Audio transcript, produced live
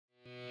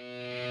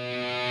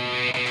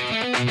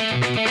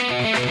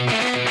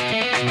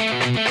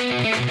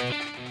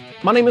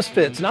My name is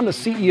Fitz, and I'm the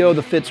CEO of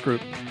the Fitz Group.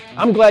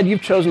 I'm glad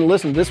you've chosen to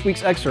listen to this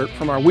week's excerpt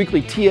from our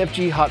weekly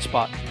TFG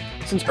Hotspot.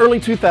 Since early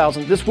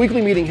 2000, this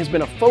weekly meeting has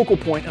been a focal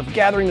point of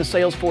gathering the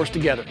sales force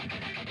together.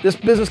 This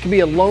business can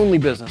be a lonely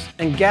business,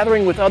 and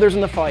gathering with others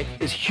in the fight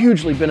is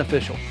hugely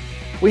beneficial.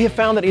 We have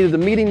found that either the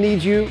meeting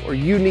needs you or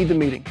you need the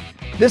meeting.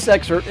 This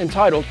excerpt,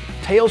 entitled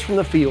Tales from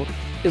the Field,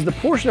 is the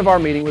portion of our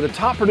meeting where the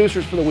top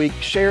producers for the week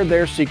share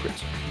their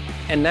secrets.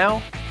 And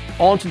now,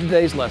 on to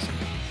today's lesson.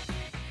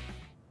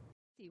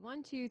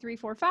 1, 2, 3,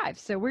 4, 5.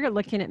 So we're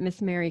looking at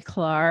Miss Mary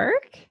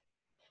Clark.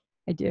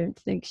 I don't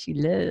think she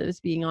loves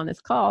being on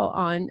this call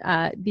on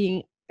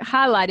being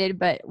highlighted,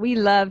 but we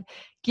love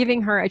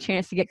giving her a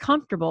chance to get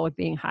comfortable with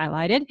being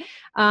highlighted.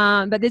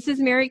 But this is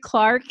Mary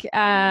Clark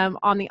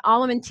on the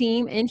Alleman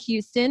team in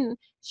Houston.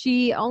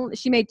 She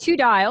made 2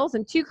 dials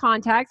and 2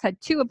 contacts, had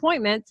 2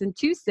 appointments and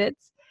 2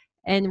 sits,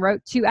 and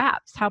wrote 2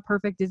 apps. How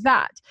perfect is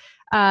that?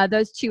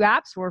 Those 2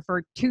 apps were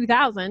for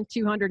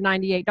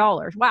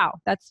 $2,298. Wow,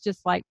 that's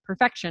just like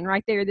perfection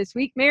right there this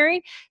week,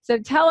 Mary. So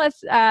tell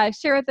us,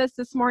 share with us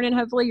this morning.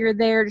 Hopefully you're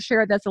there to share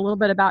with us a little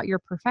bit about your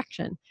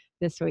perfection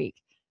this week.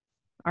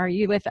 Are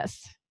you with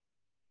us?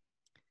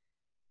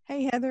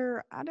 Hey,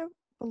 Heather, I don't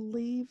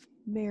believe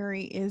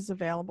Mary is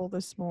available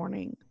this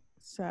morning,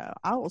 so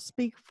I will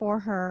speak for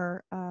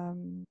her.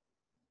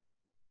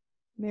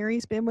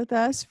 Mary's been with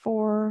us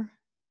for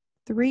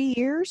 3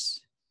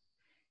 years.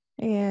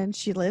 And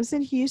she lives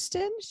in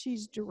Houston.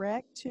 She's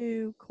direct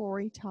to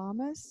Corey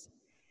Thomas.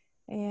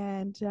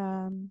 And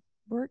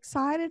we're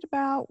excited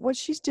about what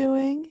she's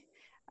doing.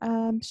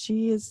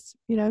 She's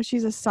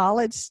a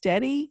solid,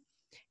 steady,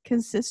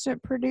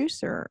 consistent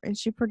producer. And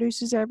she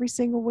produces every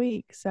single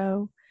week.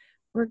 So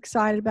we're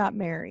excited about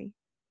Mary.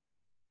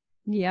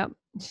 Yep,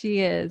 she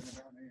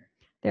is.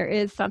 There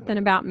is something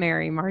about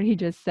Mary, Marty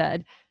just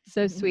said.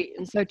 So sweet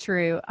and so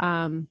true.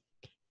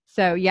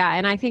 So yeah,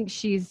 and I think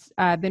she's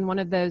been one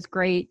of those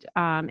great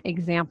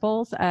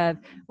examples of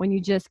when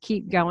you just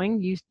keep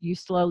going, you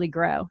slowly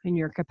grow and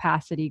your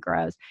capacity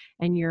grows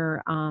and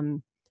your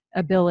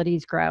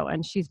abilities grow.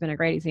 And she's been a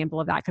great example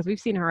of that because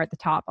we've seen her at the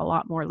top a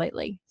lot more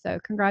lately. So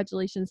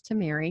congratulations to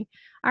Mary.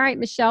 All right,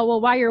 Michelle.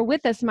 Well, while you're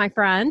with us, my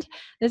friend,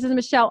 this is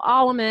Michelle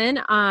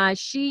Alleman.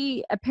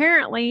 She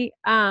apparently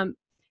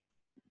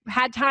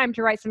had time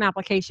to write some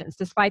applications,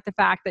 despite the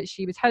fact that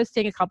she was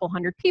hosting a couple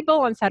hundred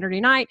people on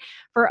Saturday night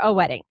for a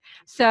wedding.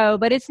 So,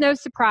 but it's no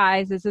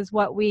surprise. This is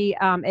what we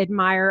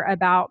admire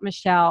about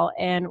Michelle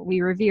and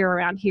we revere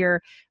around here.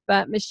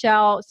 But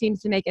Michelle seems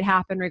to make it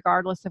happen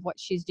regardless of what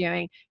she's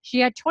doing. She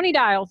had 20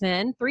 dials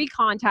in, 3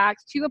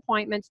 contacts, 2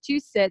 appointments, 2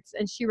 sits,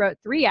 and she wrote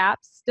 3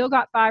 apps, still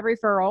got 5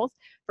 referrals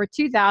for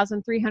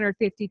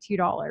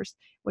 $2,352.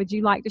 Would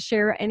you like to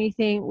share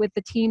anything with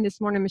the team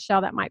this morning, Michelle,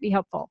 that might be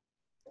helpful?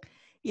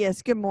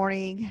 Yes, good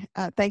morning.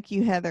 Thank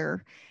you,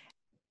 Heather.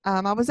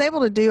 I was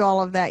able to do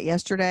all of that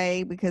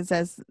yesterday because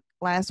as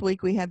last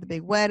week we had the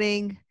big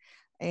wedding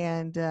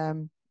and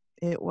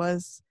it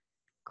was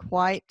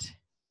quite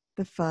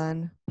the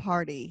fun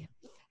party.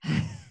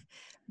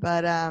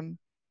 But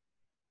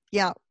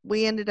yeah,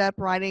 we ended up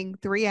writing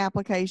 3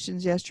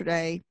 applications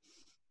yesterday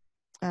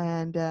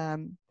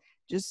and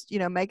just,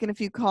 making a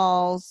few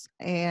calls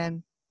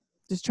and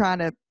just trying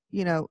to,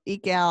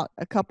 eke out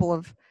a couple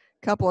of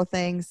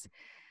things.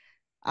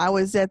 I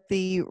was at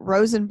the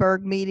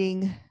Rosenberg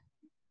meeting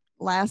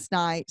last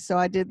night, so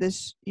I did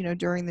this,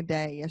 during the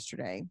day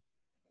yesterday.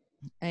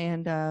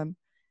 And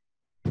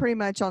pretty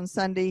much on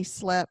Sunday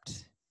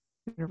slept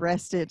and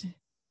rested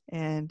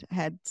and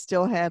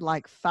still had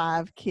like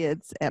 5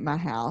 kids at my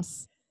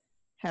house.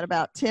 Had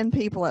about 10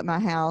 people at my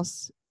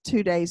house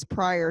 2 days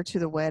prior to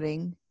the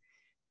wedding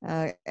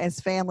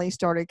as family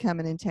started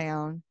coming in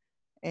town.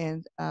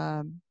 And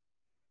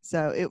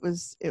so it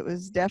was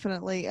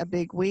definitely a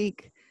big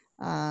week.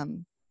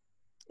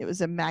 It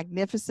was a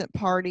magnificent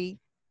party,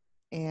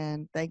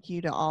 and thank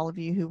you to all of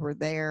you who were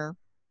there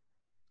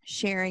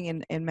sharing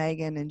in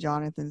Megan and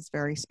Jonathan's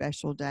very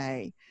special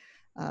day.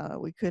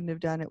 We couldn't have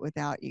done it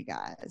without you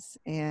guys.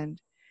 And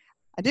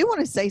I do want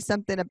to say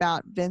something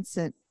about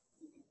Vincent.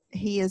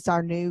 He is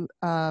our new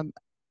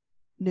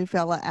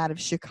fella out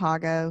of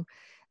Chicago,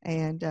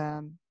 and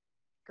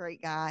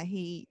great guy.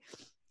 He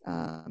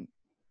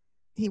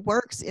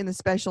works in the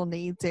special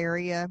needs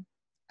area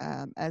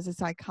as a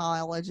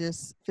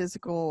psychologist,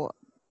 physical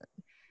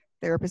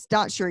therapist.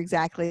 Not sure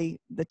exactly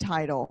the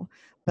title,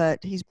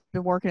 but he's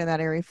been working in that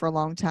area for a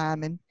long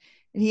time. And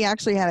he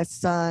actually had a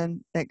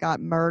son that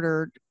got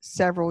murdered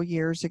several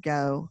years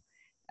ago.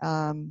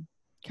 Kind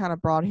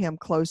of brought him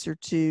closer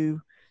to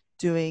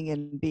doing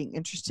and being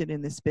interested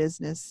in this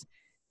business.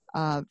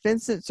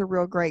 Vincent's a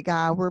real great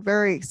guy. We're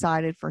very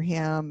excited for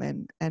him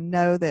and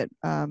know that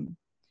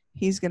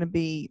he's going to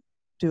be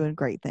doing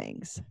great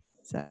things.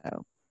 So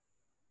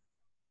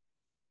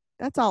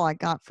that's all I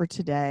got for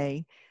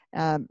today.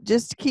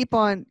 Just to keep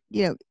on,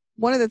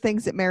 one of the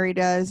things that Mary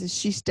does is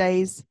she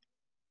stays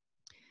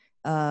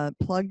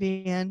plugged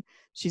in.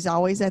 She's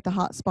always at the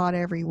hotspot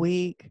every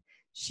week.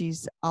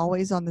 She's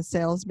always on the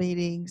sales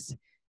meetings.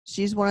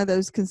 she's one of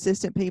those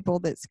consistent people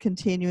that's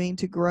continuing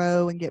to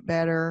grow and get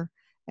better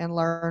and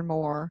learn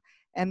more.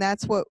 And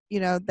that's what,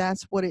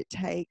 that's what it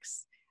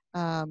takes.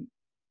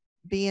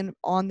 Being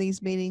on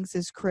these meetings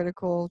is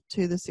critical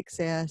to the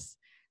success,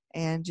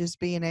 and just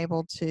being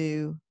able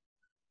to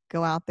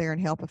go out there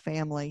and help a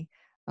family.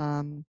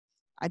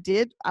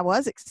 I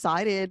was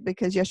excited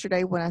because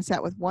yesterday when I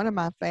sat with one of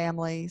my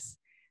families,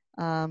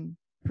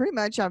 pretty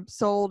much I've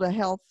sold a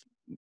health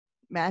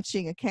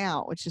matching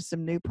account, which is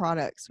some new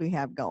products we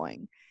have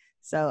going.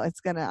 So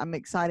I'm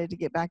excited to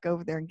get back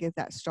over there and get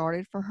that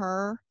started for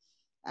her.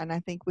 And I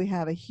think we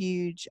have a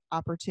huge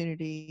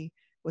opportunity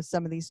with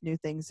some of these new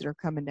things that are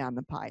coming down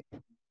the pipe.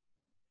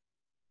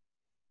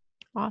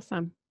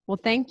 Awesome. Well,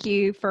 thank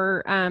you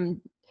for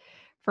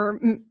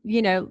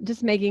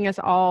just making us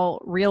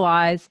all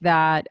realize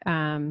that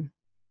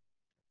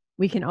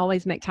we can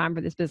always make time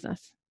for this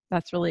business.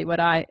 That's really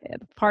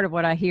part of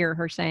what I hear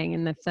her saying,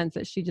 in the sense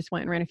that she just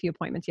went and ran a few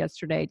appointments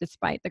yesterday,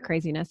 despite the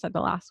craziness of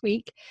the last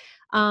week.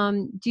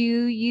 Do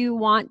you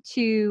want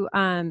to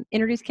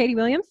introduce Katie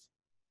Williams?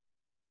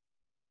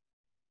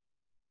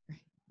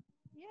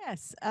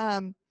 Yes.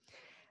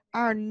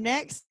 Our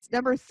next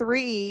number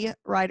 3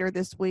 writer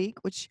this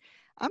week, which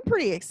I'm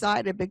pretty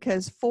excited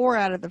because 4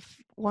 out of the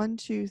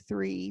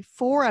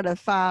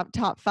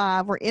top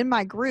 5 were in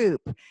my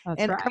group. That's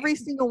and right. Every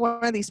single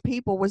one of these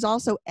people was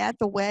also at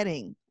the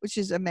wedding, which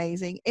is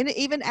amazing. And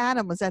even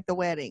Adam was at the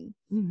wedding.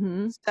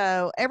 Mm-hmm.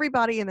 So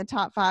everybody in the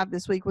top 5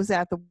 this week was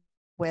at the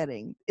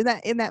wedding.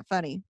 Isn't that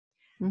funny?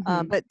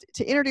 Mm-hmm. But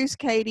to introduce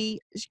Katie,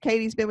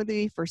 Katie's been with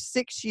me for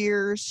 6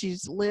 years. She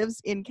lives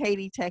in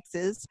Katy,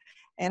 Texas,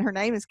 and her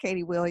name is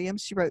Katie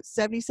Williams. She wrote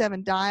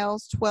 77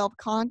 dials, 12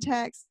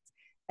 contacts,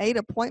 8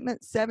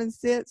 appointments, 7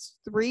 sits,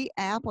 3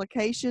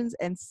 applications,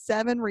 and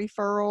 7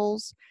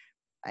 referrals,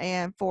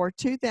 and for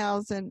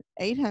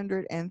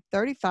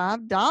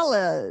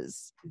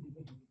 $2,835.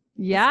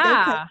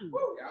 Yeah.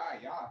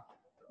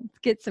 Let's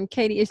get some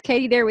Katie. Is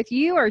Katie there with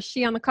you, or is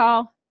she on the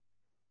call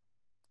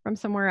from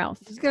somewhere else?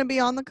 She's going to be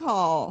on the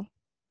call.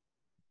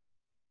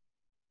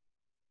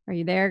 Are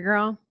you there,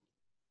 girl?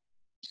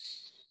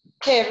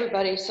 Hey,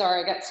 everybody.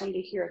 Sorry, I got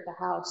somebody here at the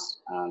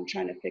house. I'm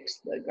trying to fix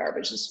the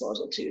garbage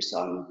disposal, too, so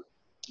I'm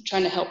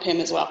trying to help him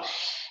as well.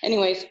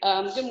 Anyways,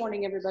 good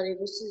morning, everybody.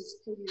 This is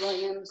Katie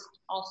Williams,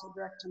 also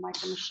Director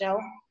Michael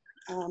Michelle,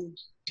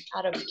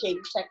 out of Katy,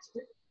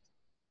 Texas.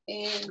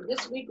 And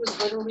this week was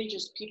literally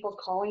just people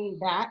calling me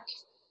back.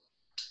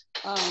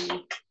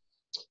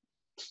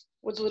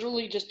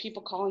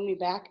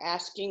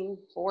 Asking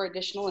for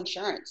additional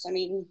insurance. I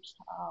mean,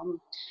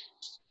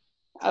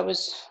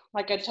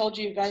 like I told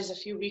you guys a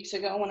few weeks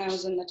ago when I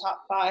was in the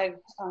top 5,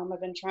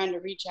 I've been trying to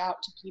reach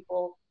out to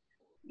people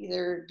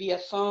either via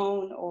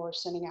phone or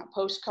sending out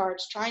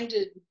postcards, trying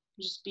to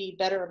just be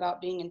better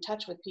about being in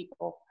touch with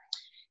people.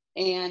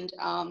 And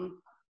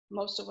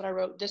most of what I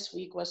wrote this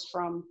week was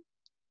from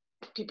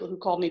people who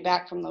called me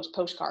back from those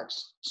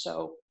postcards.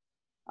 So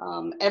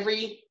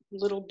every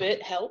little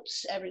bit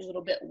helps, every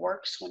little bit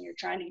works when you're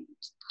trying to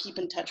keep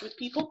in touch with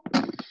people.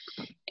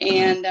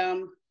 And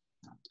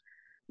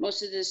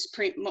most of this,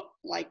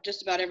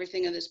 just about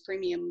everything of this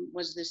premium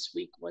this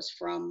week was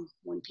from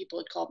when people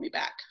had called me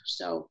back.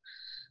 So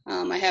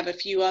I have a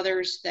few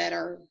others that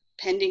are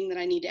pending that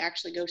I need to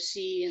actually go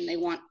see, and they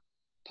want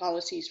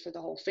policies for the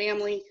whole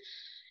family.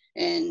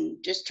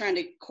 And just trying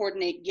to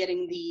coordinate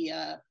getting the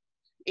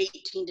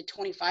 18 to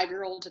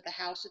 25-year-olds at the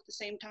house at the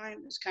same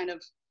time is kind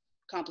of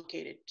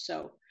complicated.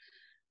 So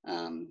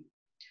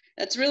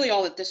that's really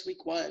all that this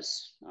week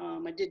was.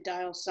 I did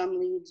dial some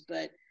leads,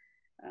 but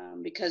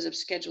because of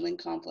scheduling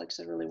conflicts,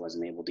 I really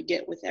wasn't able to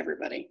get with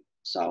everybody.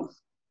 So,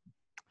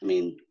 I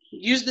mean,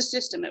 use the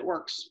system, it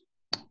works.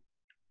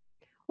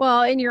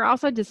 Well, and you're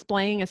also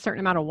displaying a certain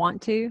amount of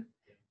want to,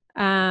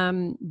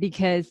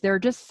 because there are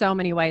just so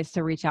many ways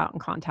to reach out and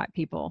contact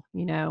people.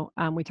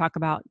 We talk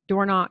about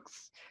door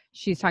knocks.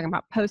 She's talking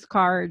about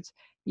postcards.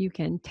 You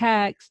can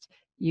text,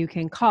 you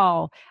can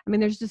call. I mean,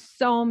 there's just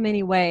so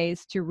many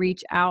ways to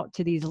reach out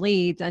to these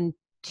leads, and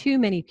too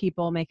many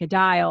people make a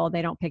dial,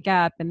 they don't pick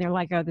up, and they're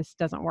like, oh, this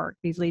doesn't work.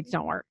 These leads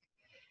don't work.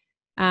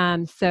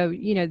 So,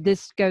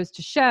 this goes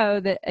to show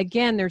that,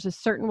 again, there's a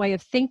certain way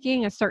of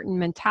thinking, a certain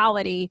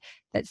mentality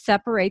that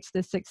separates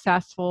the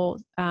successful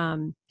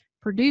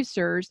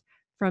producers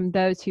from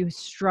those who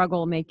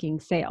struggle making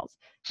sales.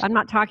 I'm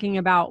not talking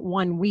about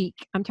 1 week.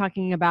 I'm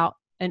talking about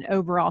an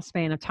overall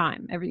span of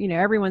time.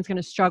 Everyone's going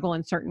to struggle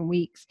in certain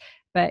weeks,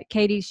 but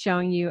Katie's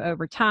showing you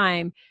over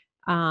time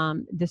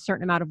the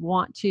certain amount of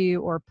want to,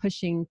 or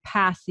pushing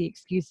past the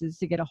excuses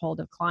to get a hold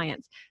of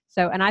clients.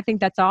 So, and I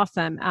think that's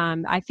awesome.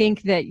 I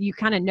think that you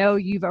kind of know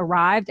you've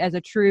arrived as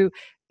a true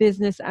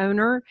business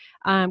owner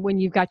when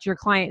you've got your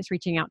clients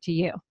reaching out to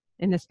you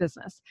in this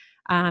business.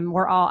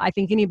 I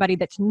think anybody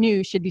that's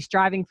new should be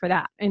striving for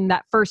that. And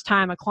that first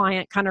time a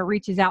client kind of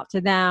reaches out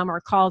to them or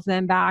calls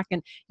them back,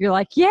 and you're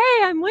like, yay,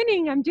 I'm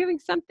winning, I'm doing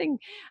something.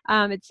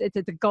 It's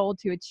a goal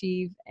to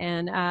achieve.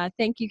 And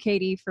thank you,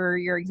 Katie, for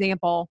your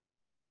example.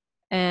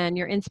 and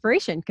your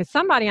inspiration, because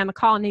somebody on the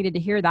call needed to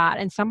hear that,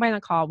 and somebody on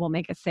the call will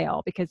make a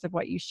sale because of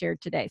what you shared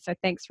today. So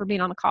thanks for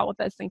being on the call with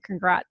us, and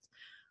congrats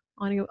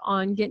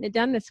on getting it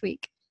done this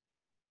week.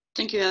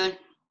 Thank you, Heather.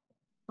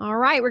 All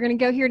right, we're going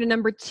to go here to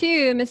number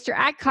 2, Mr.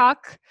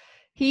 Adcock.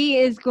 He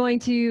is going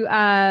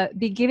to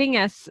be giving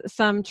us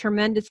some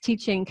tremendous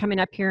teaching coming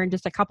up here in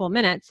just a couple of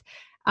minutes.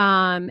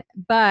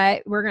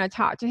 But we're going to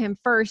talk to him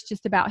first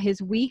just about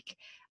his week.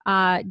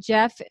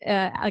 Jeff,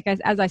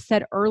 as I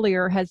said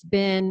earlier, has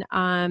been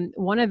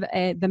one of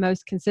the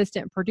most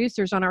consistent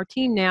producers on our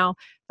team now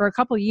for a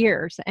couple of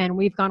years, and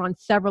we've gone on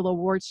several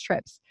awards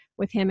trips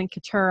with him and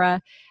Katura.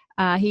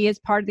 He is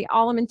part of the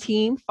Alleman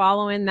team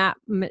following that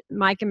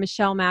Mike and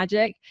Michelle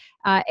magic.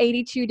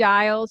 82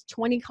 dials,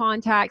 20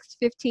 contacts,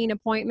 15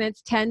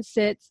 appointments, 10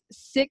 sits,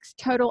 6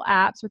 total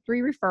apps with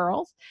 3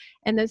 referrals.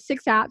 And those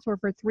 6 apps were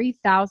for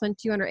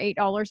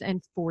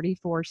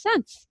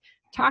 $3,208.44.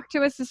 Talk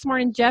to us this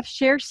morning, Jeff.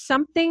 Share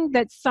something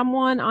that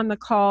someone on the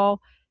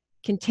call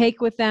can take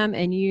with them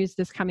and use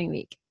this coming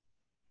week.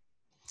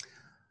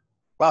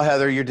 Well,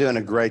 Heather, you're doing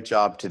a great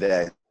job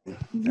today.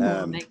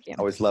 Thank you. I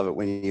always love it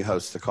when you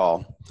host the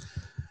call.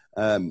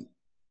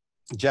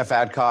 Jeff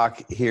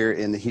Adcock here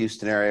in the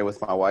Houston area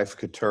with my wife,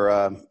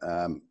 Katura,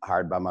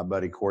 hired by my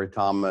buddy, Corey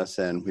Thomas,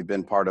 and we've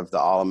been part of the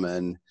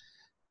Alleman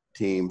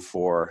team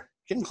for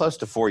getting close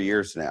to 4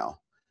 years now.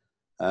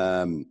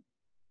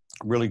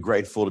 Really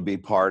grateful to be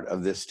part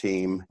of this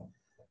team.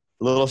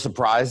 A little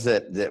surprised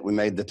that we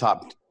made the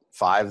top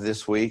 5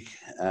 this week.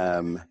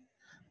 I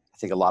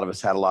think a lot of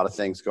us had a lot of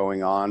things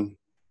going on,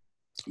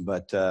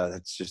 but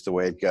that's just the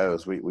way it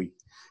goes. We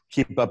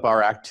keep up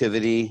our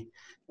activity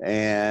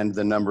and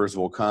the numbers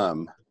will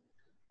come.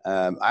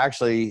 I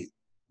actually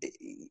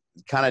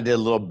kind of did a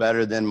little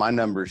better than my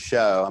numbers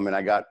show. I mean,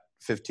 I got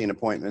 15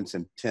 appointments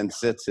and 10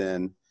 sits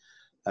in.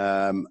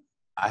 I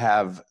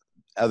have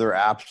other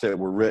apps that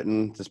were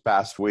written this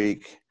past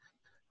week,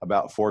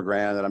 about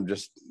 $4,000 that I'm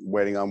just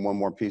waiting on one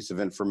more piece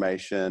of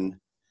information.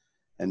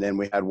 And then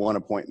we had one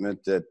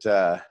appointment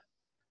that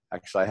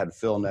actually I had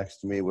Phil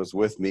next to me, was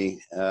with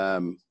me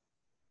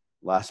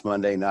last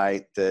Monday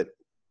night, that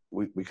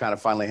we kind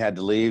of finally had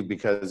to leave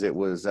because it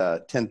was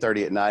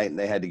 10:30 at night and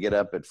they had to get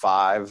up at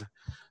 5.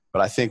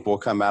 But I think we'll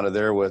come out of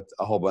there with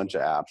a whole bunch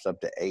of apps,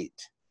 up to 8.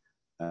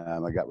 I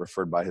got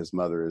referred by his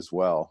mother as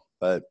well.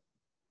 But,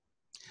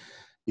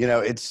 you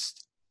know, it's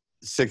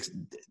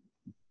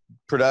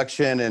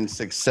production and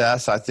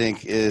success, I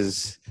think,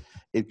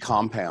 it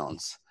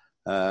compounds.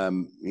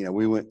 You know,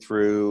 we went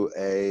through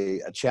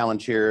a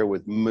challenge here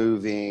with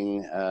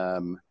moving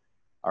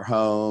our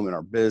home and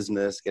our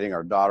business, getting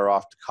our daughter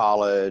off to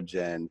college,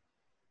 and,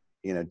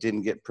 you know,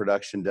 didn't get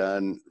production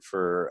done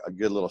for a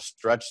good little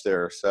stretch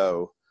there.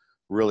 So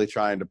really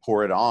trying to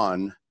pour it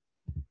on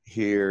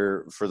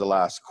here for the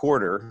last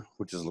quarter,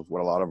 which is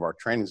what a lot of our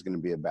training is going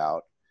to be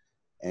about.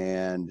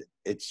 And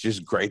it's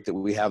just great that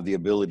we have the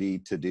ability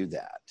to do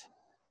that.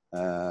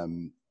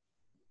 You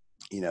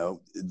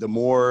know,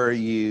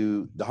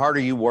 the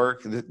harder you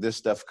work, this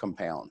stuff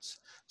compounds.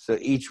 So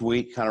each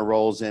week kind of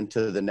rolls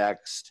into the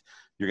next.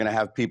 You're going to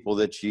have people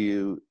that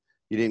you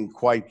didn't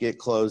quite get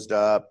closed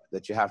up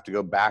that you have to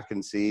go back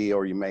and see,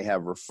 or you may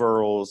have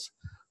referrals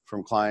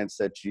from clients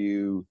that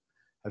you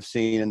have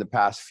seen in the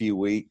past few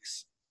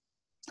weeks.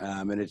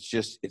 And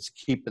it's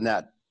keeping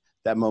that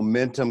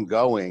momentum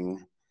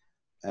going,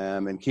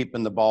 and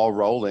keeping the ball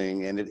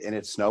rolling, and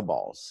it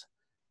snowballs.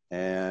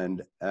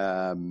 And,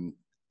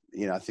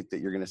 you know, I think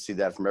that you're going to see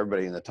that from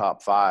everybody in the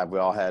top 5. We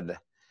all had,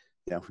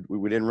 you know,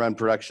 we didn't run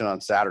production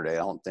on Saturday, I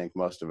don't think,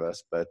 most of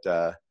us, but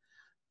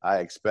I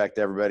expect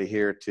everybody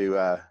here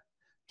to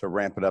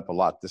ramp it up a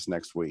lot this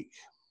next week.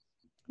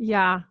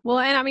 Yeah. Well,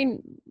 and I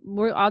mean,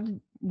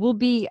 we'll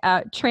be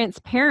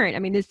transparent. I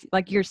mean, this,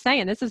 like you're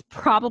saying, this is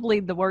probably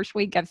the worst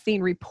week I've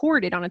seen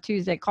reported on a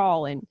Tuesday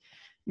call in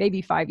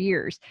maybe 5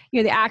 years. You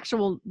know, the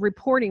actual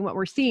reporting, what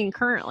we're seeing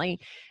currently,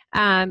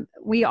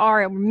 we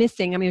are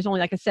missing. I mean, there's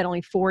only, like I said,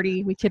 only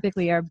 40. We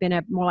typically have been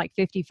at more like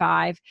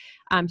 55.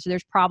 So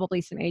there's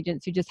probably some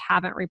agents who just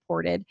haven't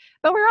reported.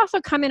 But we're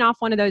also coming off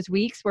one of those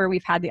weeks where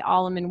we've had the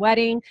Alleman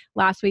wedding.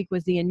 Last week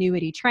was the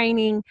annuity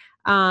training.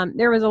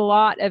 There was a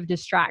lot of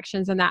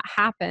distractions, and that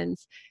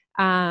happens.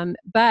 I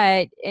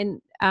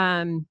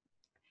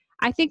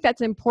think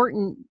that's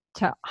important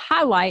to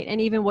highlight. And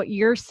even what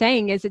you're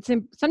saying is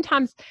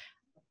sometimes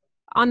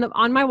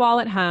on my wall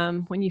at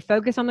home, when you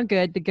focus on the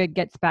good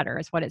gets better,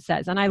 is what it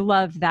says. And I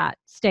love that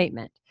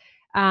statement.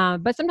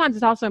 But sometimes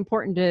it's also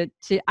important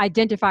to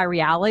identify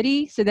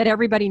reality so that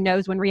everybody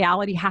knows when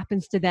reality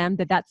happens to them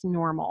that that's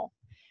normal.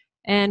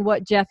 And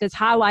what Jeff is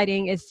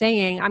highlighting is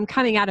saying, I'm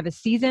coming out of a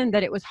season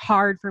that it was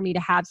hard for me to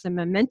have some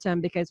momentum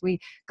because we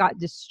got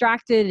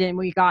distracted and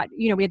we had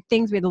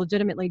things we had to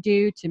legitimately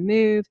do to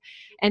move.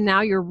 And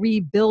now you're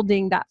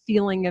rebuilding that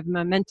feeling of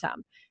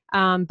momentum.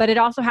 But it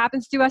also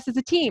happens to us as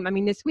a team. I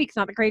mean, this week's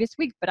not the greatest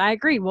week, but I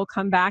agree. We'll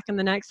come back in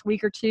the next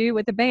week or two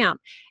with a bam.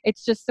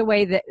 It's just the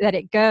way that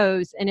it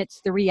goes, and it's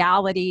the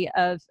reality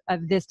of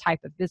this type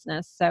of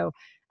business. So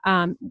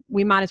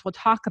we might as well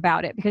talk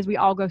about it because we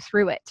all go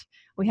through it.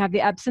 We have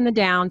the ups and the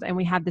downs, and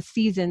we have the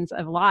seasons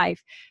of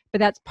life. But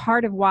that's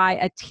part of why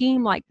a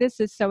team like this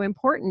is so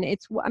important.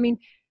 It's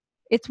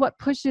what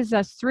pushes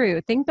us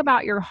through. Think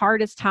about your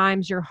hardest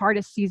times, your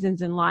hardest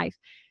seasons in life.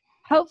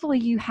 Hopefully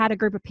you had a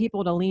group of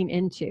people to lean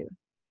into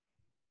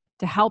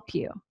to help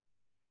you.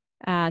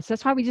 So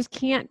that's why we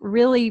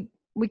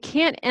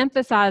can't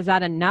emphasize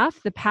that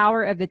enough, the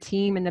power of the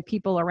team and the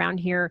people around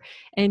here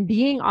and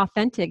being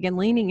authentic and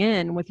leaning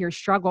in with your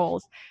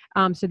struggles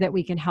so that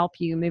we can help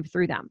you move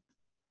through them.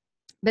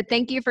 But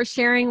thank you for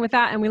sharing with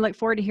that, and we look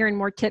forward to hearing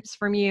more tips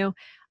from you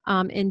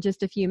in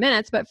just a few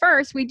minutes. But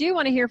first, we do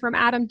want to hear from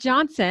Adam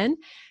Johnson.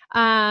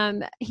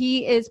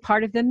 He is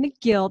part of the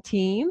McGill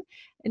team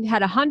and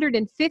had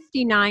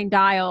 159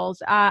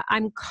 dials.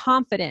 I'm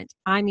confident,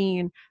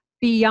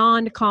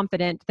 beyond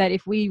confident, that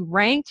if we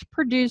ranked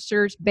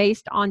producers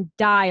based on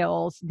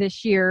dials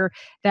this year,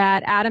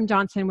 that Adam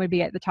Johnson would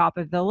be at the top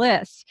of the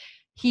list.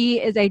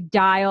 He is a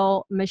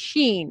dial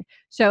machine.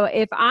 So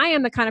if I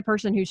am the kind of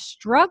person who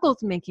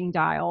struggles making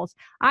dials,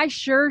 I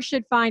sure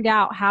should find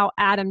out how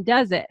Adam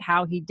does it,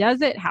 how he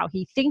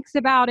thinks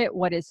about it,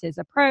 what is his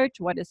approach,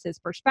 what is his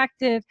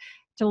perspective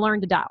to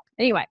learn to dial.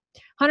 Anyway,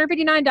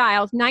 159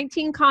 dials,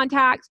 19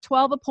 contacts,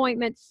 12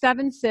 appointments,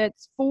 7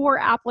 sits, 4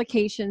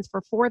 applications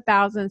for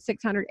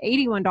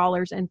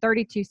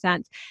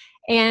 $4,681.32.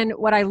 And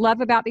what I love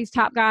about these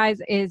top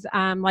guys is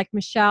like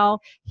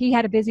Michelle, he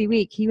had a busy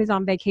week. He was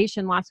on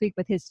vacation last week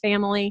with his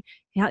family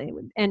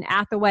and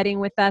at the wedding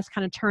with us,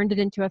 kind of turned it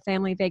into a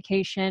family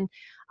vacation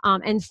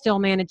and still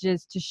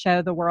manages to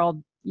show the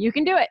world you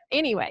can do it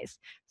anyways.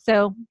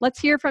 So let's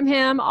hear from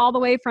him all the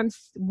way from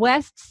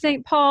West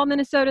St. Paul,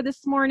 Minnesota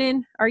this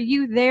morning. Are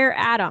you there,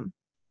 Adam?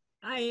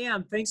 I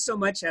am. Thanks so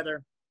much,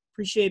 Heather.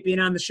 Appreciate being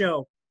on the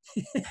show.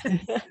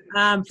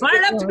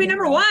 Fired up to be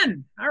number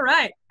one. All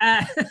right.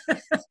 I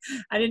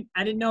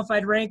didn't know if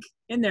I'd rank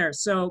in there.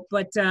 So,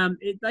 but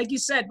like you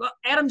said, well,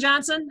 Adam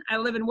Johnson, I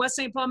live in West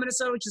St. Paul,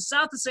 Minnesota, which is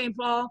south of St.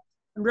 Paul.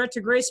 I'm married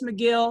to Grace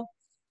McGill.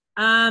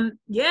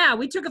 Yeah,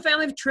 we took a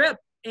family trip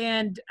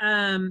and,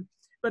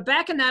 but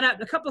backing that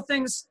up, a couple of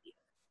things.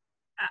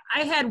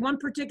 I had one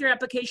particular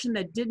application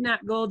that did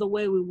not go the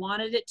way we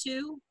wanted it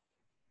to.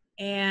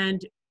 And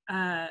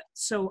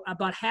so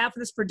about half of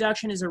this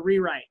production is a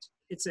rewrite.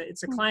 It's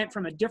a client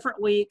from a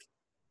different week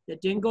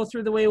that didn't go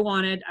through the way we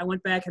wanted. I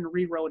went back and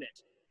rewrote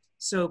it.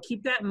 So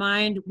keep that in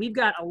mind. We've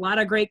got a lot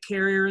of great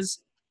carriers.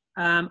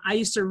 I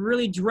used to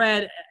really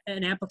dread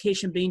an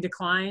application being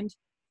declined.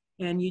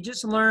 And you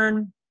just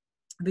learn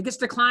if it gets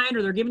declined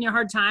or they're giving you a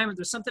hard time or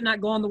there's something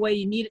not going the way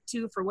you need it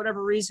to for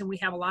whatever reason, we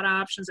have a lot of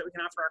options that we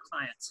can offer our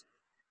clients.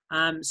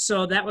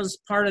 So that was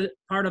part of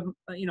probably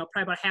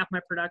about half my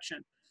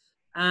production.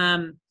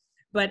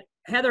 But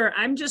Heather,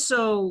 I'm just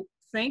so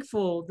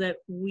thankful that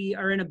we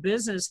are in a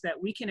business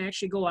that we can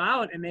actually go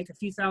out and make a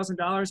few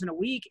 $1,000s in a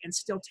week and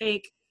still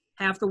take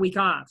half the week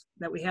off,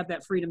 that we have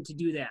that freedom to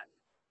do that.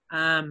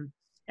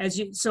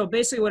 So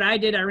basically what I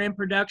did, I ran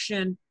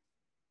production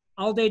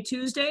all day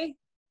Tuesday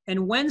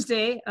and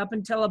Wednesday up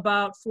until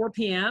about 4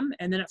 p.m.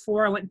 And then at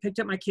 4, I went and picked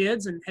up my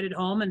kids and headed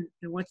home and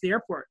went to the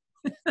airport.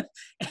 And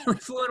we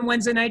flew in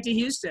Wednesday night to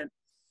Houston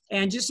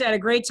and just had a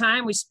great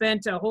time. We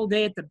spent a whole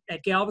day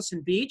at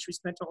Galveston Beach. We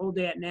spent a whole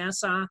day at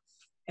Nassau.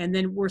 And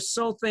then we're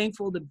so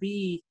thankful to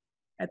be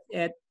at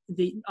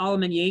the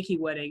Alleman Yankee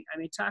wedding. I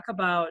mean, talk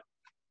about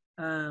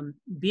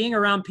being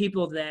around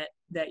people that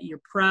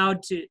you're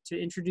proud to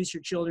introduce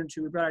your children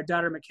to. We brought our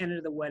daughter McKenna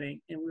to the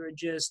wedding, and we were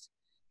just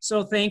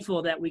so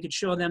thankful that we could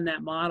show them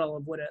that model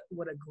of what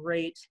a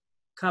great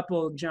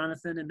couple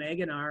Jonathan and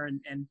Megan are, and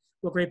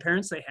what great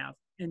parents they have,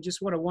 and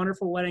just what a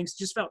wonderful wedding.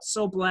 Just felt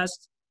so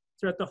blessed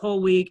throughout the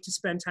whole week to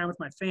spend time with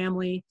my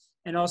family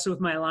and also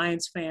with my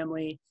Alliance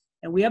family.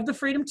 And we have the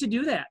freedom to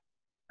do that.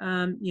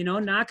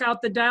 Knock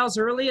out the dials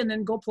early and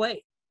then go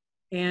play.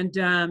 And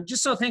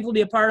just so thankful to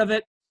be a part of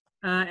it.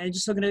 And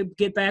just looking to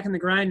get back in the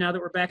grind now that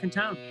we're back in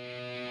town.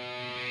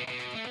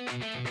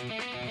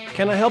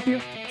 Can I help you?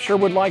 Sure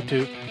would like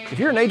to. If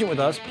you're an agent with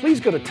us, please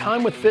go to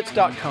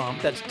timewithfitz.com.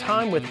 That's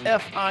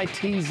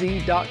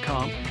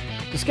timewithfitz.com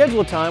to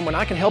schedule a time when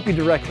I can help you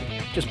directly.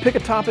 Just pick a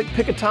topic,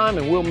 pick a time,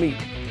 and we'll meet.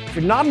 If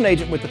you're not an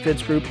agent with the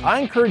Fitz Group, I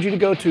encourage you to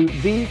go to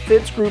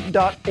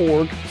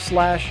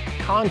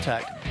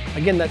thefitzgroup.org/contact.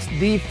 Again, that's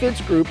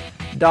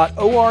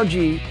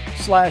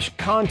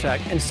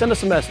thefitzgroup.org/contact and send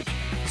us a message.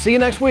 See you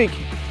next week.